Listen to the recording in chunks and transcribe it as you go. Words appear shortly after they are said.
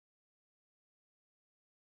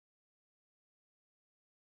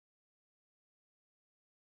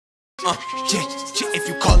If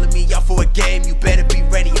you calling me out for a game, you better be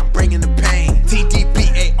ready. I'm bringing the pain.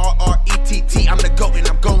 TDBarrett, I'm the GOAT and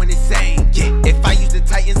I'm going insane. Yeah, if I use the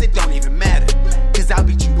Titans, it don't even matter, cause I'll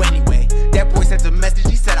beat you anyway. That boy sent a message,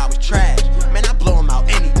 he said I was trash. Man, I blow him out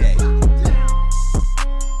any day.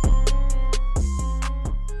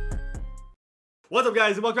 What's up,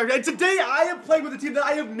 guys, and welcome back. And today I am playing with a team that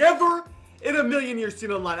I have never in a million years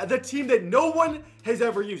seen online. The team that no one has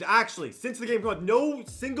ever used. Actually, since the game came out, no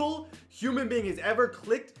single human being has ever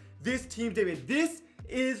clicked this team, David. This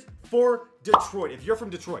is for Detroit. If you're from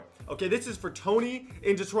Detroit, okay, this is for Tony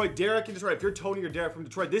in Detroit, Derek in Detroit. If you're Tony or Derek from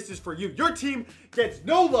Detroit, this is for you. Your team gets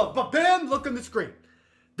no love, but bam, look on the screen.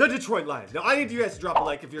 The Detroit Lions. Now, I need you guys to drop a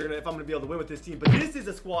like if I'm gonna be able to win with this team, but this is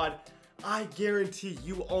a squad I guarantee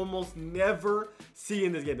you almost never see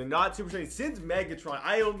in this game. They're not super trained. Since Megatron,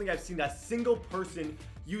 I don't think I've seen a single person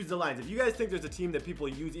use the Lions. If you guys think there's a team that people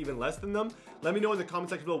use even less than them, let me know in the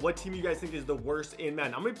comment section below what team you guys think is the worst in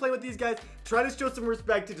Madden. I'm going to be playing with these guys, try to show some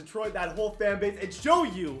respect to Detroit, that whole fan base, and show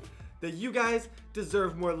you that you guys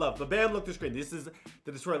deserve more love. But bam, look at the screen. This is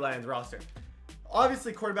the Detroit Lions roster.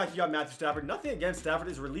 Obviously, quarterback, you got Matthew Stafford. Nothing against Stafford.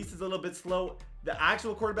 His release is a little bit slow. The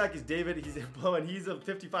actual quarterback is David. He's blowing. He's a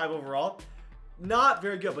 55 overall. Not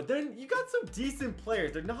very good. But then you got some decent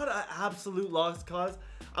players. They're not an absolute lost cause.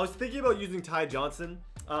 I was thinking about using Ty Johnson,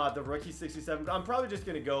 the rookie 67. But I'm probably just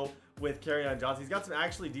going to go with Kerryon Johnson. He's got some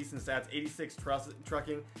actually decent stats. 86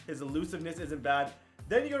 trucking. His elusiveness isn't bad.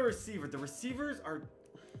 Then you go to receiver. The receivers are...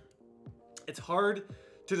 It's hard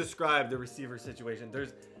to describe the receiver situation.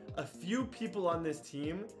 There's a few people on this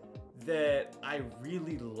team that I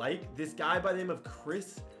really like. This guy by the name of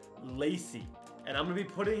Chris Lacey, and I'm gonna be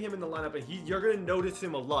putting him in the lineup, and you're gonna notice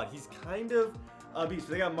him a lot. He's kind of a beast.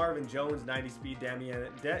 So they got Marvin Jones, 90 speed. Danny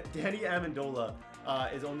Amendola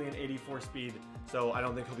is only an 84 speed, so I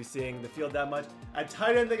don't think he'll be seeing the field that much. At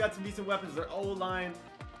tight end, they got some decent weapons. Their O-line,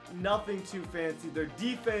 nothing too fancy. Their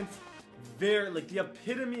defense, they're like the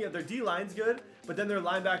epitome of their D-line's good, but then their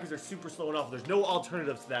linebackers are super slow and awful. There's no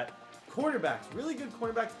alternatives to that. Cornerbacks, really good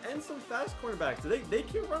cornerbacks, and some fast cornerbacks. So they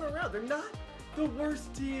can run around. They're not the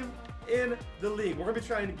worst team in the league. We're gonna be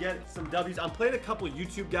trying to get some W's. I'm playing a couple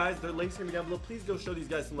YouTube guys. Their links are gonna be down below. Please go show these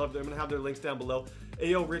guys some love. I'm gonna have their links down below.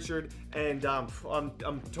 AO Richard and I'm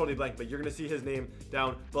totally blank, but you're gonna see his name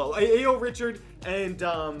down below. AO Richard and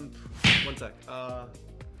one sec.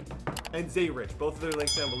 And Zay Rich. Both of their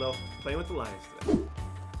links down below. Playing with the Lions today.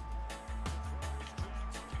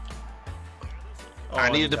 Oh, I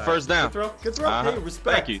needed the first down. Good throw. Good throw. Hey,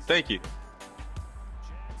 respect. Thank you. Thank you.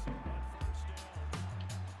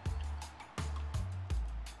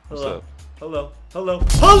 Hello. Hello. Hello.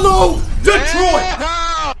 Hello, Detroit!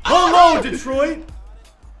 Yeah! Hello, Detroit!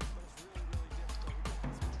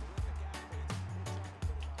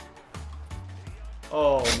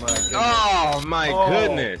 Oh my goodness. Oh my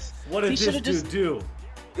goodness. What did this dude do?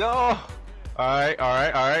 Oh. All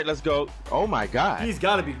right. Let's go. Oh my God. He's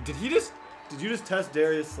got to be. Did you just test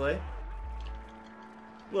Darius Slay?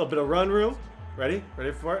 A little bit of run room. Ready?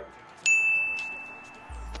 Ready for it?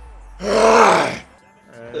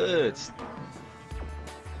 Good.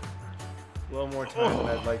 A little more time than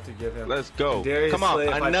I'd like to give him. Let's go. Darius Come on, Slay,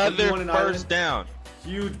 another first down.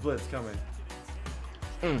 Huge blitz coming.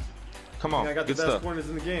 Come on, I got the good best stuff. corners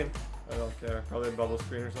in the game. I don't care. Probably a bubble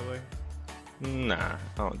screen or something. Nah, I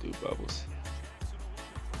don't do bubbles.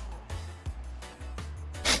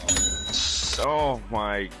 Oh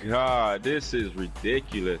my God, this is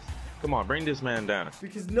ridiculous. Come on, bring this man down.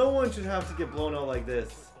 Because no one should have to get blown out like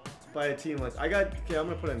this by a team like... Okay, I'm going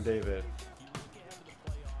to put in David.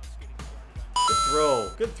 Good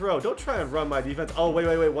throw. Good throw. Don't try and run my defense. Oh, wait.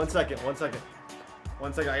 1 second. 1 second.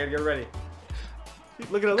 1 second. I got to get ready.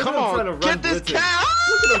 Look at him. Come on. Trying to run get this blitzes. cow.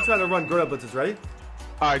 Look at him trying to run grown-up blitzes. Ready?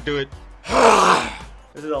 All right, do it.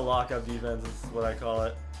 This is a lockup defense. This is what I call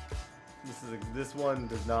it. This one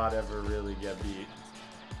does not ever really get beat.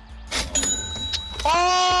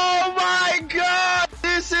 Oh my God,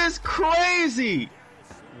 this is crazy.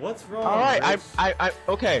 What's wrong? All right,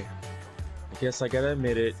 okay. I guess I gotta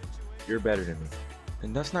admit it. You're better than me,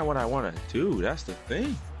 and that's not what I want to do. That's the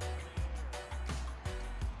thing.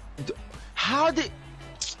 How did?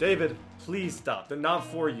 David, please stop. They're not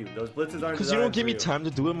for you. Those blitzes aren't. Because you don't give me time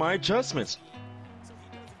to do my adjustments.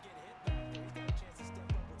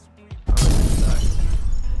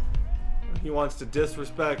 He wants to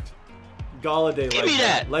disrespect Galladay. Give me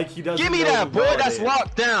that. Like he doesn't. Give me that, boy. That's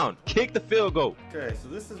locked down. Kick the field goal. Okay, so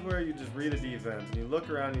this is where you just read a defense and you look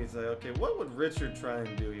around and you say, okay, what would Richard try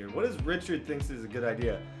and do here? What does Richard thinks is a good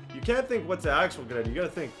idea? You can't think what's the actual good idea. You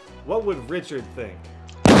gotta think, what would Richard think?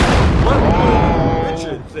 What would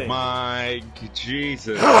Richard thing? My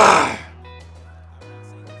Jesus. Why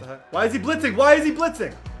is he blitzing? Why is he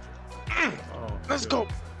blitzing? Oh, Let's go.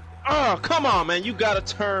 Oh, come on, man. You gotta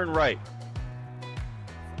turn right.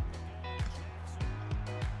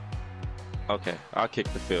 Okay, I'll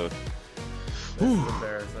kick the field. This is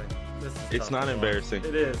embarrassing. This is It's tough not to watch. embarrassing.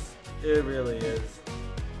 It is. It really is.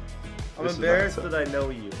 I'm This is embarrassed not that I know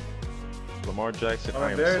you. Lamar Jackson, I'm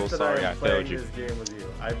I am so embarrassed that sorry I I am failed playing you. this game with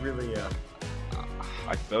you. I really am.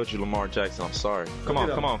 I failed you, Lamar Jackson. I'm sorry. Come Look on,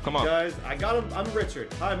 at come him. on, come on. Guys, I got him. I'm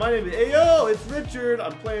Richard. Hi, my name is Ayo. It's Richard.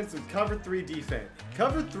 I'm playing some cover 3 defense.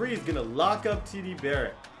 Cover 3 is going to lock up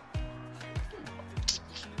TDBarrett.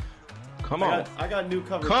 Come on. I got new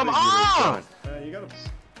cover 3. Come on! You got to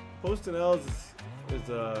post an L's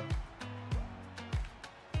is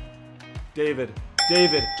David.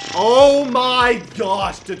 Oh my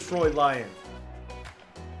gosh, Detroit Lions.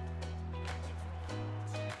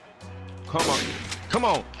 Come on. Come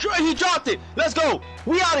on. He dropped it. Let's go.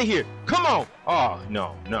 We out of here. Come on. Oh,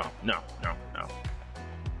 no.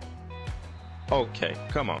 Okay,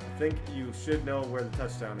 come on. I think you should know where the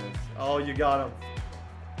touchdown is. Oh, you got him.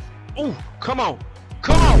 Ooh, come on.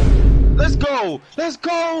 Come on. Let's go. Let's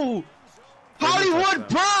go. Hollywood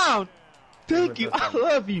Brown. Thank you. I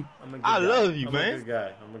love you. I love you, man. I'm a good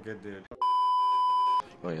guy. I'm a good dude.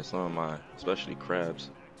 Oh, yeah, some of mine, especially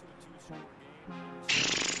crabs.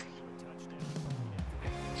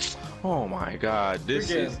 Oh my God, this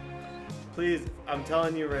is. Please, I'm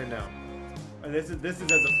telling you right now, and this is as a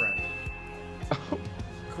friend.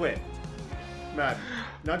 Quit, Matt.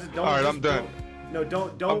 Not just don't. All right, just, I'm done.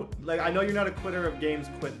 Don't. Like, I know you're not a quitter of games.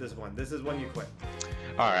 Quit this one. This is when you quit.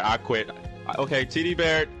 All right, I quit. Okay,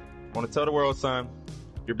 TDBarrett, I want to tell the world, son,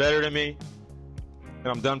 you're better than me, and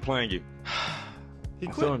I'm done playing you. He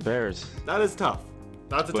I'm quit. so embarrassed. That is tough.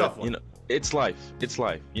 That's a tough one. You know, it's life. It's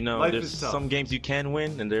life. You know, Life there's is tough. some games you can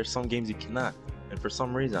win, and there's some games you cannot. And for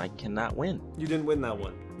some reason, I cannot win. You didn't win that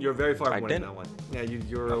one. You're very far I from winning didn't. that one. Yeah,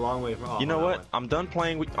 you're a long way from. You know what? I'm done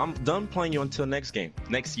playing. I'm done playing you until next game,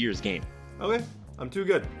 next year's game. Okay, I'm too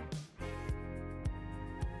good.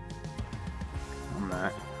 I'm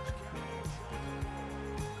not.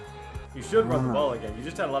 You should run the ball again. You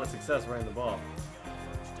just had a lot of success running the ball.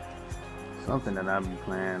 Something that I be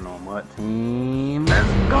playing on what team?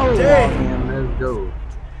 Let's go! Dang. Let's go.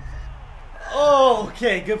 Oh,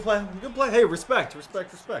 okay, good play. Good play. Hey, respect.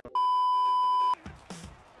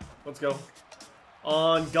 Let's go.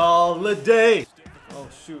 On Galladay. Oh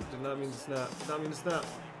shoot, did not mean to snap.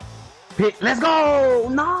 Pick. Let's go!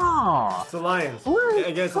 No! It's the Lions. What?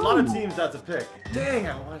 Against a lot of teams, that's a pick. Dang,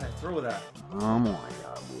 why did I throw that? Come on,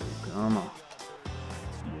 y'all boys. Come on.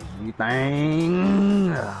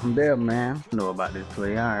 Everything. I'm there, man. I know about this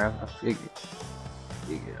play. Alright, I figured.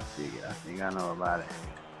 I think I know about it.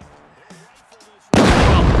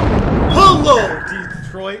 Hello,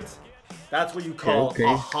 Detroit. That's what you call Okay.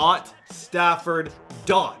 a hot Stafford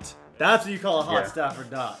dot. That's what you call a hot Yeah. Stafford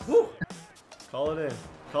dot. Woo. Call it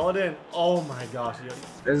in. Oh my gosh.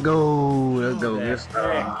 Let's go. Let's go. man. Good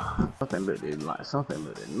stuff. Something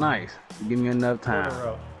looked nice. Give me enough In a time.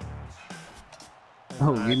 row.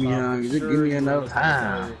 Oh, give me enough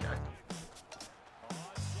time.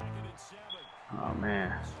 Oh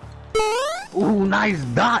man. Ooh, nice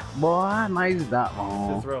dot, boy. Nice dot, Good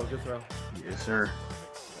man. throw. Yes, sir.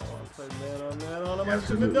 Oh, I played man on him. I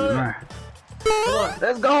shouldn't have Absolutely done it. right. Come on.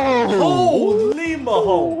 Let's go. Holy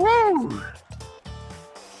Mahomes. Woo.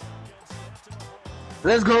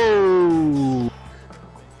 Let's go.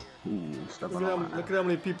 Ooh, stepping on Look at how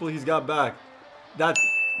many people he's got back. That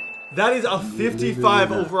is a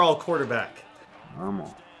 55 overall quarterback. Come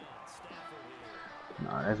on. No,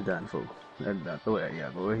 that's done, folks. That's done. Throw that. Yeah,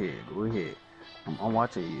 go ahead. I'm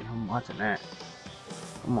watching you. I'm watching that.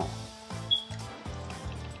 Come on.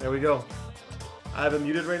 There we go. I have him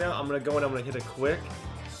muted right now. I'm going to go and I'm going to hit a quick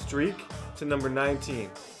streak to number 19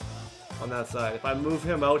 on that side. If I move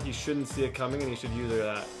him out, he shouldn't see it coming and he should use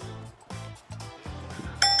that.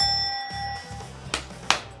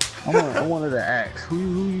 I wanted to ask,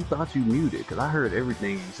 who you thought you muted? Because I heard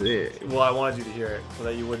everything you said. Well, I wanted you to hear it so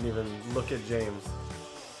that you wouldn't even look at James.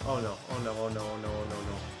 Oh no.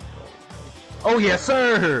 Oh, yes,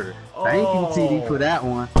 sir. Thank you, Oh. TD, for that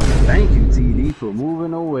one. Thank you, TD, for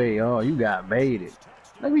moving away. Oh, you got baited.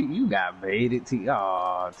 You got baited, T.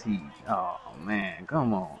 Oh, T. Oh, man.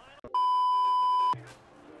 Come on.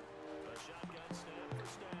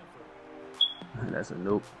 That's a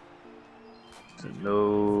nope. It's a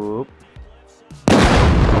nope.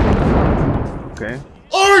 Okay.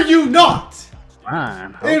 Are you not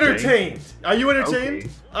Fine. Okay. entertained? Are you entertained? Okay.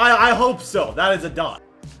 I hope so. That is a dot.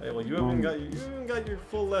 Hey, well, you haven't got your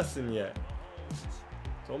full lesson yet.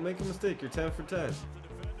 Don't make a mistake. You're 10 for 10.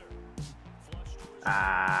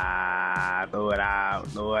 Ah, throw it out.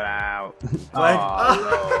 Throw it out. Flag.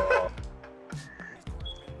 Oh,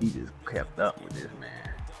 he just kept up with this, man.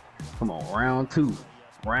 Come on, round two.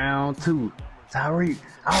 Round two. Tyreek,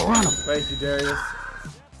 outrun him. Thank you, Darius.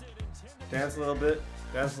 Dance a little bit.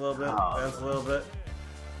 Dance a little bit. Dance a little bit.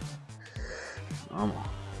 Come on.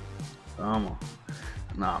 Come on.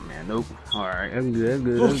 Nah, man, nope. All right, that's good. That's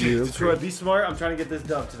good. That's Okay, good. Detroit, be smart. I'm trying to get this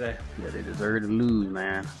dub today. Yeah, they deserve to lose,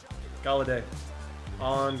 man. Galladay.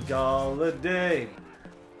 On Galladay.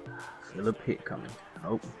 Feel a pit coming.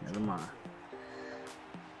 Oh, never mind.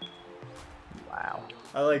 Wow.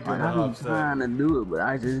 I like doing the I'm hops trying there. to do it, but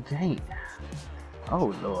I just can't.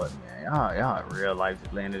 Oh Lord, man, y'all in real life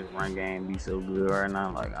just letting this run game be so good right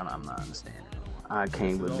now. Like I'm not understanding. I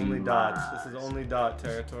can't This is believe only my dots. eyes. This is only dot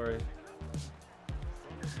territory.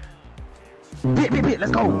 Bit,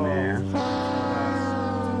 let's go, Oh, man.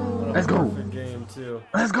 what a Let's go. perfect game too.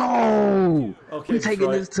 Let's go. Okay, We taking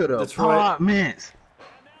Detroit. this to the Detroit. apartments.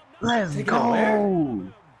 Let's Taking it where? go.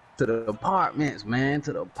 To the apartments, man.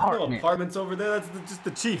 To the No apartments. apartments over there. That's just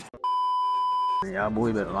the Chiefs. Y'all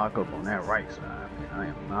boy better lock up on that right side, man. I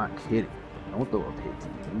am not kidding. Don't throw a pit.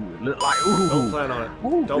 Ooh, it look like ooh. Don't plan on it.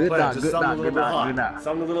 Ooh, Don't good plan. knock, Just good something knock, a little good bit knock, hot. good knock.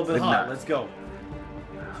 Something a little bit Good hot. knock. Let's go.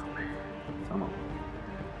 Come on.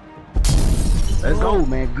 Let's go,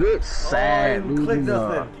 man. Good side. Oh, click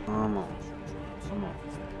nothing. Come on. Come on.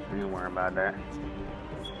 I ain't worrying about that.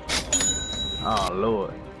 Oh,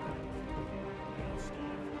 Lord.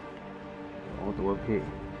 Don't throw a pit.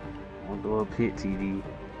 Don't throw a pit, TD.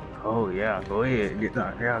 Oh, yeah. Go ahead. Get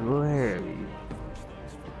that. Yeah, go ahead.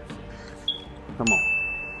 Come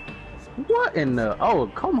on. What in the... Oh,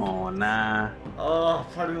 come on, nah. Oh,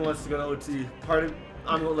 part of me wants to go to OT.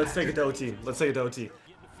 Let's take it to OT. Let's take it to OT.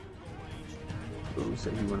 Who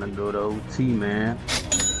said you wanna go to OT, man?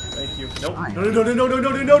 Thank you. Nope. Fine.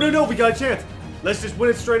 No. We got a chance. Let's just win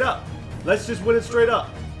it straight up. Let's just win it straight up.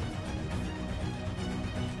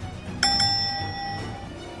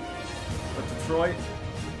 But Detroit,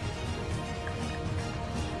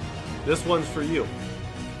 this one's for you.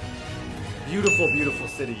 Beautiful, beautiful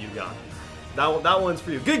city you got. That one's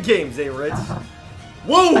for you. Good game, Zay Ritz.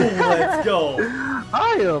 Whoa, let's go.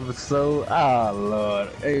 I am so, oh Lord.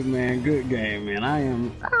 Hey man, good game, man. I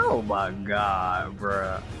am, oh my God,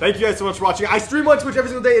 bruh. Thank you guys so much for watching. I stream on Twitch every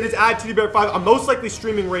single day. It is at TDBarrett5. I'm most likely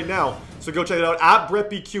streaming right now, so go check it out. At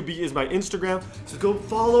BrettBQB is my Instagram, so go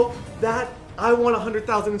follow that. I want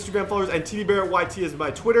 100,000 Instagram followers, and TDBarrettYT is my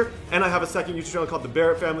Twitter, and I have a second YouTube channel called The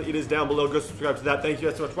Barrett Family. It is down below. Go subscribe to that. Thank you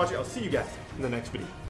guys so much for watching. I'll see you guys in the next video.